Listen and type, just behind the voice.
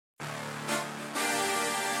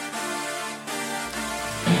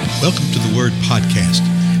Welcome to the Word Podcast.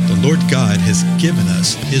 The Lord God has given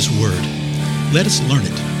us His Word. Let us learn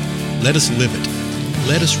it. Let us live it.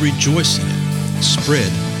 Let us rejoice in it.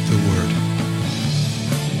 Spread the Word.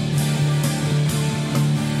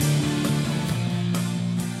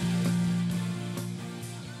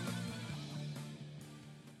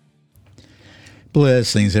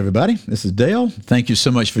 Blessings, everybody. This is Dale. Thank you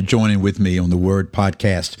so much for joining with me on the Word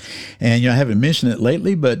Podcast. And I haven't mentioned it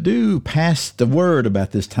lately, but do pass the word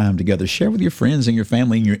about this time together. Share with your friends and your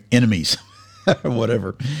family and your enemies, or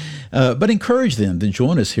whatever. But encourage them to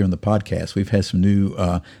join us here on the podcast. We've had some new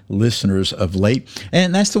listeners of late,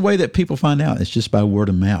 and that's the way that people find out. It's just by word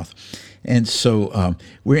of mouth. And so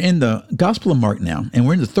we're in the Gospel of Mark now, and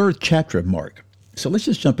we're in the third chapter of Mark. So let's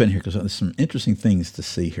just jump in here because there's some interesting things to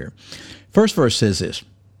see here. First verse says this: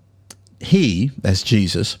 He, that's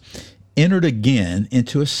Jesus, entered again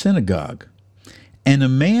into a synagogue, and a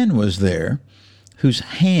man was there whose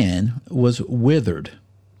hand was withered.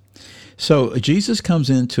 So Jesus comes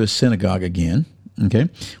into a synagogue again, okay?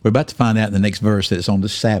 We're about to find out in the next verse that it's on the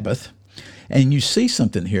Sabbath. And you see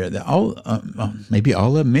something here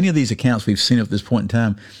that many of these accounts we've seen at this point in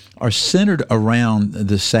time are centered around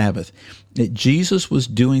the Sabbath. That Jesus was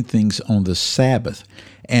doing things on the Sabbath,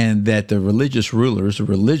 and that the religious rulers, the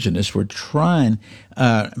religionists, were trying,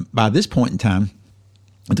 by this point in time,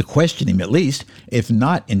 to question him at least, if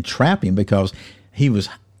not entrap him, because he was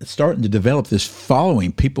starting to develop this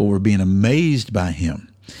following. People were being amazed by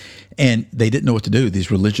him, and they didn't know what to do,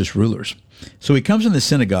 these religious rulers. So he comes in the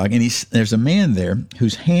synagogue, and there's a man there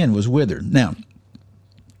whose hand was withered. Now,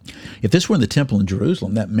 if this were in the temple in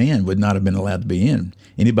Jerusalem, that man would not have been allowed to be in.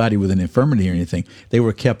 Anybody with an infirmity or anything, they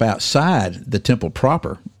were kept outside the temple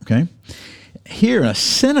proper, okay? Here in a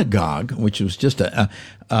synagogue, which was just the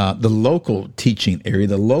local teaching area,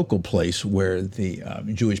 the local place where the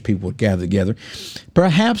Jewish people would gather together,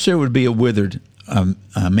 perhaps there would be a withered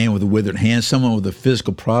a man with a withered hand, someone with a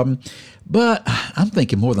physical problem. But I'm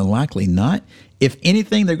thinking more than likely not. If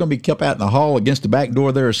anything, they're going to be kept out in the hall against the back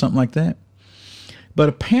door there or something like that. But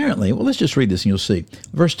apparently, well, let's just read this and you'll see.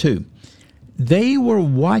 Verse 2, they were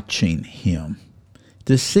watching him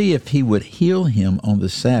to see if he would heal him on the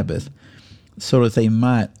Sabbath so that they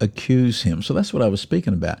might accuse him. So that's what I was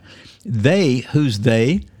speaking about. They, who's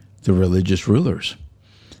they? The religious rulers.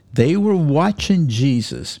 They were watching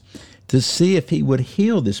Jesus to see if he would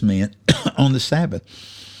heal this man on the Sabbath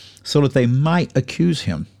so that they might accuse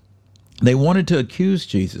him. They wanted to accuse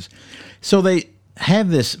Jesus. So they have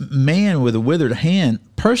this man with a withered hand.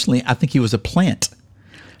 Personally, I think he was a plant.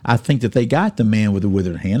 I think that they got the man with the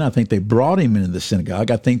withered hand. I think they brought him into the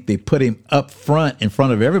synagogue. I think they put him up front in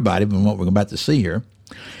front of everybody, from what we're about to see here,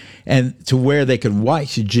 and to where they could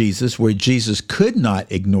watch Jesus, where Jesus could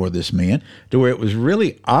not ignore this man, to where it was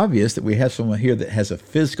really obvious that we have someone here that has a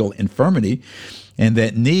physical infirmity and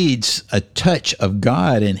that needs a touch of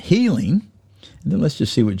God and healing. And then let's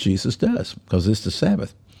just see what Jesus does, because it's the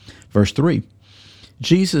Sabbath. Verse 3,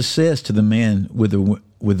 Jesus says to the man with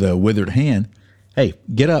the withered hand, hey,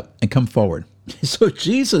 get up and come forward. So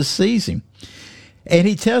Jesus sees him, and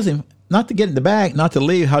he tells him not to get in the back, not to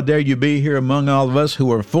leave. How dare you be here among all of us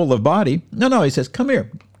who are full of body? No, he says, come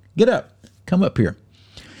here, get up, come up here.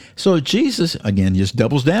 So Jesus, again, just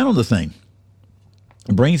doubles down on the thing,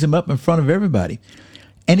 brings him up in front of everybody.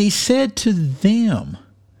 And he said to them,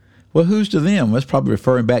 well, who's to them? That's probably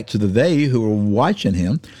referring back to the they who were watching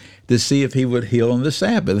him to see if he would heal on the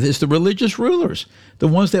Sabbath. It's the religious rulers, the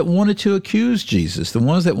ones that wanted to accuse Jesus, the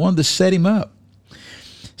ones that wanted to set him up.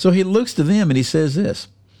 So he looks to them and he says this: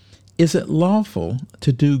 is it lawful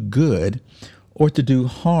to do good or to do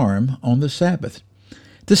harm on the Sabbath,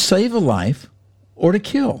 to save a life or to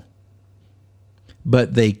kill?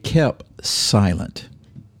 But they kept silent.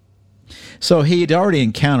 So he had already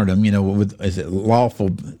encountered them, is it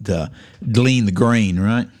lawful to glean the grain,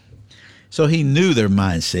 right? So he knew their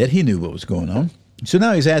mindset. He knew what was going on. So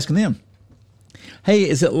now he's asking them, hey,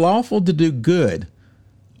 is it lawful to do good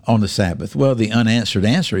on the Sabbath? Well, the unanswered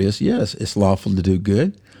answer is yes, it's lawful to do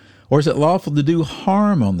good. Or is it lawful to do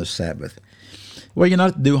harm on the Sabbath? Well, you're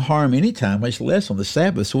not to do harm anytime, much less on the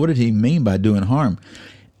Sabbath. So what did he mean by doing harm?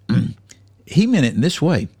 He meant it in this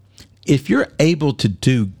way. If you're able to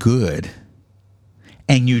do good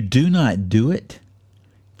and you do not do it,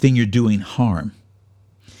 then you're doing harm.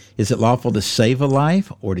 Is it lawful to save a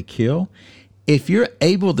life or to kill? If you're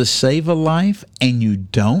able to save a life and you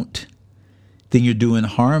don't, then you're doing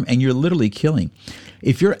harm and you're literally killing.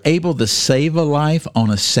 If you're able to save a life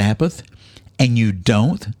on a Sabbath and you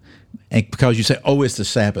don't, and because you say, oh, it's the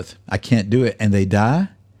Sabbath, I can't do it, and they die,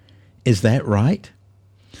 is that right?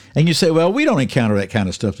 And you say, well, we don't encounter that kind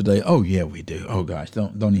of stuff today. Oh, yeah, we do. Oh, gosh,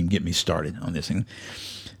 don't even get me started on this thing.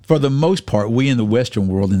 For the most part, we in the Western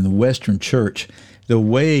world, in the Western church, the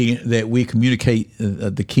way that we communicate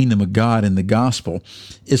the kingdom of God and the gospel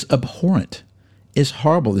is abhorrent. It's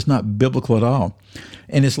horrible. It's not biblical at all.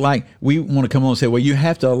 And it's like we want to come on and say, well, you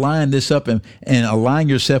have to align this up and align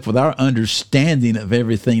yourself with our understanding of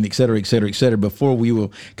everything, et cetera, et cetera, et cetera, before we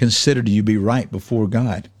will consider you be right before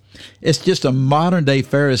God. It's just a modern-day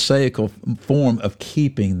Pharisaical form of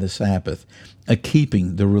keeping the Sabbath, of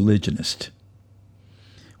keeping the religionist.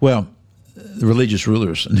 Well, the religious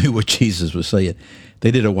rulers knew what Jesus was saying.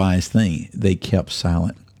 They did a wise thing. They kept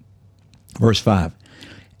silent. Verse 5,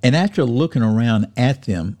 and after looking around at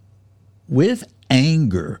them with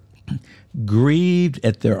anger, grieved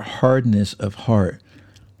at their hardness of heart,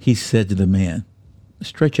 he said to the man,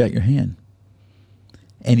 stretch out your hand.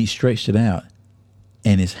 And he stretched it out,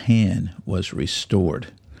 and his hand was restored.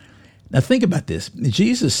 Now think about this.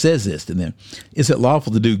 Jesus says this to them. Is it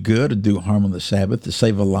lawful to do good or do harm on the Sabbath, to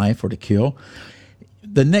save a life or to kill?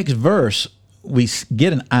 The next verse, we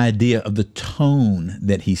get an idea of the tone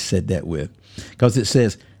that he said that with. Because it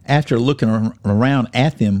says, after looking around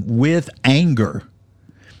at them with anger,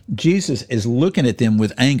 Jesus is looking at them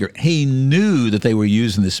with anger. He knew that they were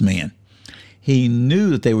using this man. He knew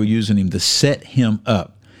that they were using him to set him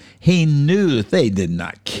up. He knew that they did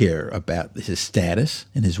not care about his status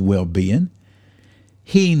and his well-being.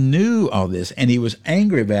 He knew all this, and he was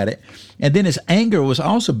angry about it. And then his anger was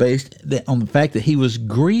also based on the fact that he was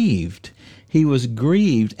grieved. He was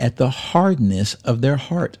grieved at the hardness of their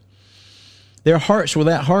heart. Their hearts were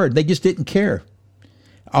that hard. They just didn't care.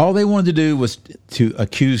 All they wanted to do was to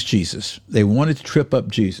accuse Jesus. They wanted to trip up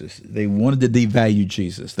Jesus. They wanted to devalue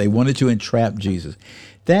Jesus. They wanted to entrap Jesus.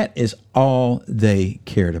 That is all they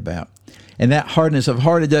cared about. And that hardness of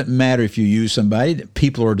heart, it doesn't matter if you use somebody.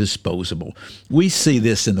 People are disposable. We see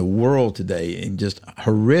this in the world today in just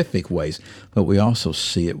horrific ways, but we also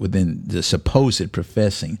see it within the supposed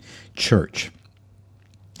professing church.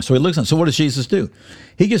 So he looks on. So what does Jesus do?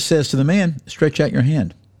 He just says to the man, stretch out your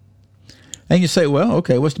hand. And you say, well,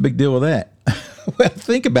 okay, what's the big deal with that? Well,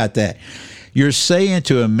 think about that. You're saying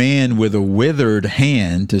to a man with a withered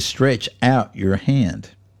hand to stretch out your hand.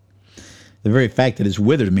 The very fact that it's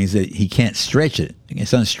withered means that he can't stretch it.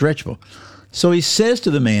 It's unstretchable. So he says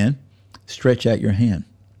to the man, stretch out your hand.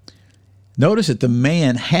 Notice that the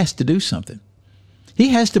man has to do something. He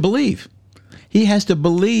has to believe. He has to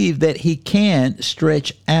believe that he can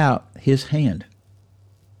stretch out his hand.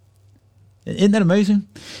 Isn't that amazing?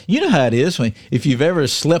 You know how it is if you've ever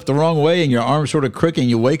slept the wrong way and your arm's sort of crooked and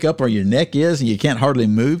you wake up where your neck is and you can't hardly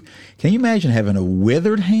move. Can you imagine having a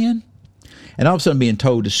withered hand and all of a sudden being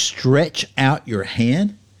told to stretch out your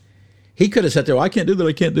hand? He could have sat there, well, I can't do that,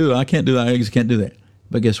 I can't do that, I can't do that, I just can't do that.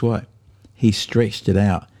 But guess what? He stretched it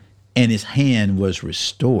out and his hand was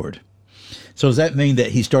restored. So does that mean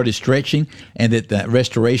that he started stretching and that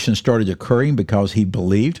restoration started occurring because he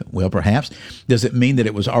believed? Well, perhaps. Does it mean that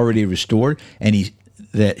it was already restored and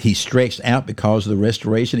that he stretched out because of the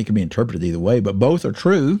restoration? It can be interpreted either way, but both are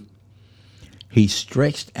true. He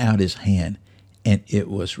stretched out his hand and it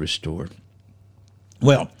was restored.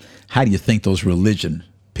 Well, how do you think those religion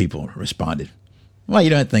people responded? Well, you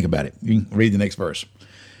don't have to think about it. You can read the next verse.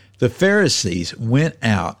 The Pharisees went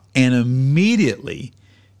out and immediately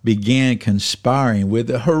began conspiring with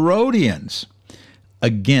the Herodians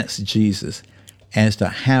against Jesus as to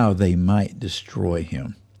how they might destroy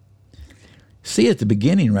him. See, at the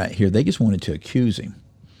beginning right here, they just wanted to accuse him.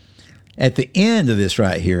 At the end of this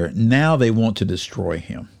right here, now they want to destroy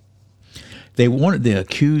him. They wanted to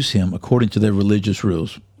accuse him according to their religious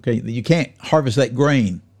rules. Okay, you can't harvest that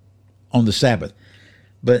grain on the Sabbath.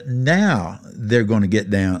 But now they're going to get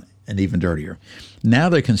down and even dirtier. Now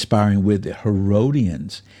they're conspiring with the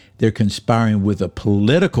Herodians. They're conspiring with a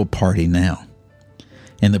political party now.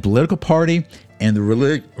 And the political party and the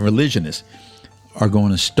religionists are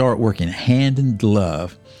going to start working hand in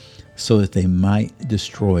glove so that they might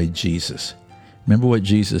destroy Jesus. Remember what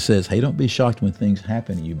Jesus says, hey, don't be shocked when things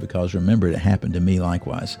happen to you, because remember, it happened to me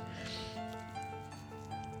likewise.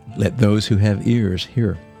 Let those who have ears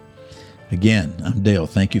hear. Again, I'm Dale.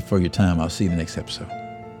 Thank you for your time. I'll see you in the next episode.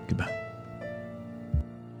 Goodbye.